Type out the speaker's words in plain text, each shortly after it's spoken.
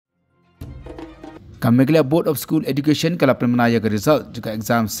Kameglia Board of School Education kala pemenaya ke result juga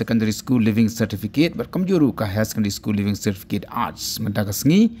exam secondary school living certificate bat kamjuru ka high secondary school living certificate arts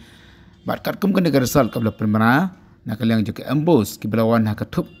mendagasngi bat kat kum ke result kabla pemenaya nak kalian juga embos kibelawan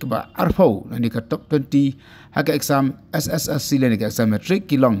hak tup ke ba arfau nani ke top 20 hak exam SSLC dan exam matric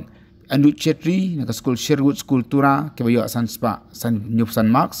kilong Anuj Chetry nak school Sherwood School Tura ke bayo san nyupsan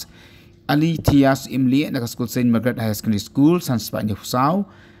marks Ali Tias Imli nak school Saint Margaret High Secondary School san spa nyupsau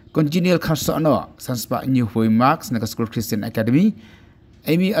Congenial Karsono, Sanspa New Boy Marks, Naga School Christian Academy,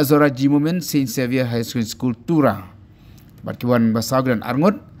 Amy Azora Jimumen, Saint Xavier High School Tura. Batkiwan Basagran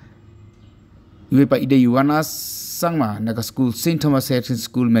Arngot, Iwepa Ide Yuanas, Sangma, Naga School Saint Thomas High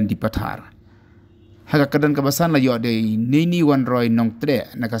School Mendipatar. Haga kadan kabasan layo de Nini Wan Roy Nong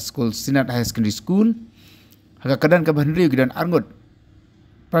Tre, Naga School Sinat High Secondary School. Haga kadan kabahanri Gidan Arngot,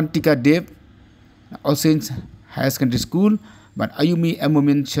 Prantika Dev, All Saints High Secondary School, But Ayumi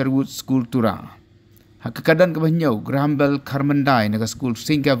Emomin Sherwood School Tura. Hakakadan kabahnyau Graham Bell Carmendai naga School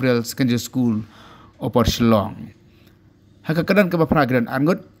St. Gabriel Secondary School Opor Shillong. Hakakadan kabaparagiran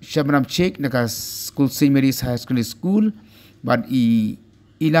Arngot Shabram Sheikh naga School St. Mary's High Secondary School. But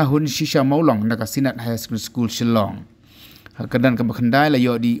Ilahun Shisha Maulong naga Sinat High Secondary School Shillong. Hakakadan kabakhandai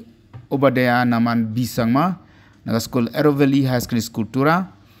layo di Obadaya Naman Bisangma naga School Arrow Valley High Secondary School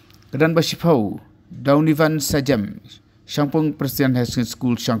Tura. Kadan Bashipau Daunivan Sajam Shangpung Presiden High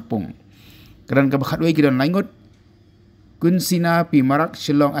School Shangpung. Kedan kabakhatway kidan laingot Kunsina Pimarak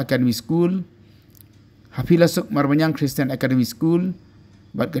Shillong Academy School, Hafilasuk Marmanyang Christian Academy School,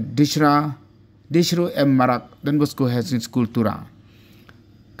 bat ke Dishro M Marak dan Bosco High School Tura.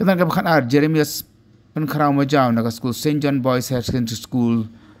 Kedan kabakhat Jeremias Menangmankhraw Majau naga School St. John Boys High School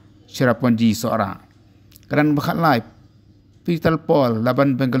Cherrapunji Sora. Kedan kabakhat live Peter Paul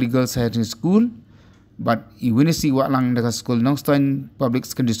Laban Bengali Girls High School. But iwinisi waklang dekat school Nongstoin Public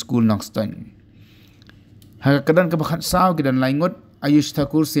Secondary School Nongstoin. Haka kedan kebakhat saw kidan laingot Ayush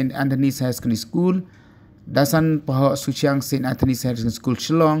Thakur St. Anthony's High Secondary School, Dasan Pahok Suchiang St. Anthony's High Secondary School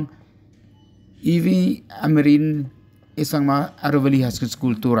Shillong, Evi Amerin Isangma Arovali High Secondary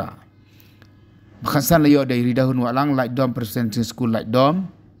School Tura. Bakhasan layo dari ridahun waklang Light Dome Presidential School Light Dome.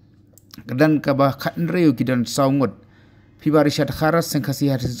 Kedan kebakhat nreu kidan sawngot Piba Rishad Kharas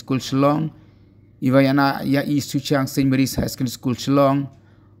Sengkasi High Secondary School Shillong, Iwayana Yai Suchiang St. Mary's High Secondary School Shillong,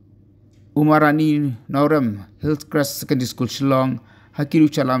 Umarani Norem Hillcrest Secondary School Shillong, Hakiru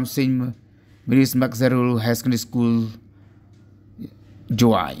Chalam St. Mary's Magzarul High Secondary School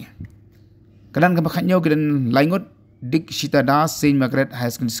Joai. Kedan kabakhatnya kedan laingot Dik Shitadas St. Margaret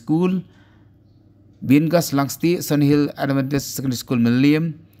High Secondary School, Bingas Langsti Sunhill Adventist Secondary School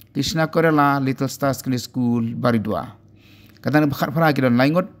Millennium, Krishna Korela Little Star Secondary School Baridwa. Kedan kabakhat para kedan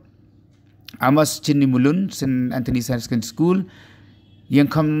laingot Amos Chinni Mulun St. Anthony's High Secondary School,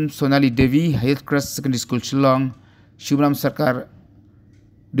 Nyngkong Sonali Devi Hillcrest Secondary School Shillong, Shubram Sarkar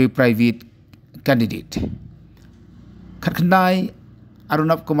the private candidate. Khatkhandai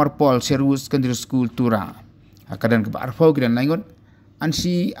Arunab Kumar Paul Sherwood Secondary School Tura. Hakadan kebarfau kidan laingot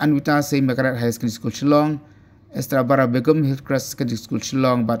Anshi Anwita St. Margaret High Secondary School Shillong, Estra Bara Begum Hillcrest Secondary School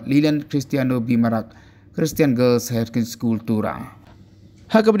Shillong, but Lilian Cristiano Bimarak Christian Girls High Secondary School Tura.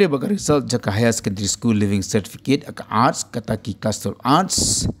 Haka dia bagi result jaka Higher Secondary School Living Certificate aka Arts kata ki Castle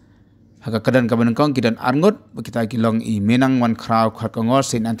Arts. Haka kadan ka Menangkong kidan Arngot kita kilong i Menangmankhraw Kharkangor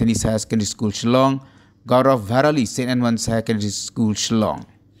St. Anthony's High Secondary School Shillong, Gaurav Varali St. Edmunds High Secondary School Shillong.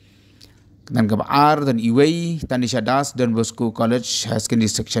 Kadan ka Ar dan Iway Tanisha Das dan Bosco College High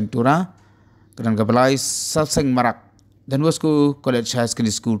Secondary Section Tura. Kadan ka Balai Salseng Marak dan Bosco College High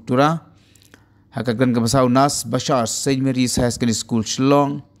Secondary School Tura. Hakadan kabasau Nas Bashar St. Mary's High Secondary School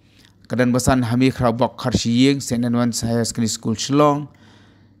Shillong, kadan basan Hamid Khrabok Kharshiying St. Edmunds High Secondary School Shillong,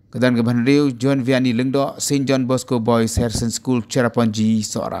 kadan kabanriu John Vianney Lengdo St. John Bosco Boys High Secondary School Cherrapunji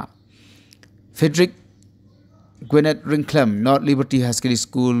Sora. Frederick Gwyneth Rinklem North Liberty High Secondary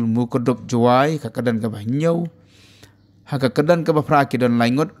School Mukodop Joai kakadan kabahnyau. Hakadan kabapra kidan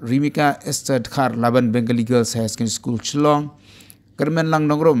laingot Rimika Esther Khar Laban Bengali Girls High Secondary School Shillong, Kermen Lang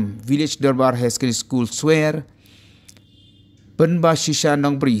Nongrom Village Darbar High Secondary School Swear, Penba Shisha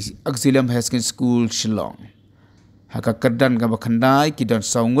Nongbri Auxilium High Secondary School Shillong. Haka kedan kabakhandai kidan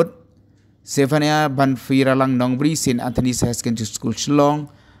sawngot Sevania Banfira Lang Nongbri St. Anthony's High Secondary School Shillong,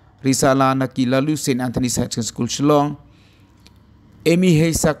 Risala Nakilalu St. Anthony's High Secondary School Shillong, Amy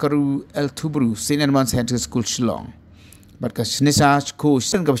Heisakaru El Tubru St. Edmunds High Secondary School Shillong. Barkas Nisa Ko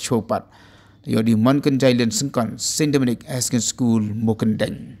Sen Kabchopat Yo di Monken Jailen Sengkon St. Dominic High Secondary School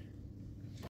Mokendeng.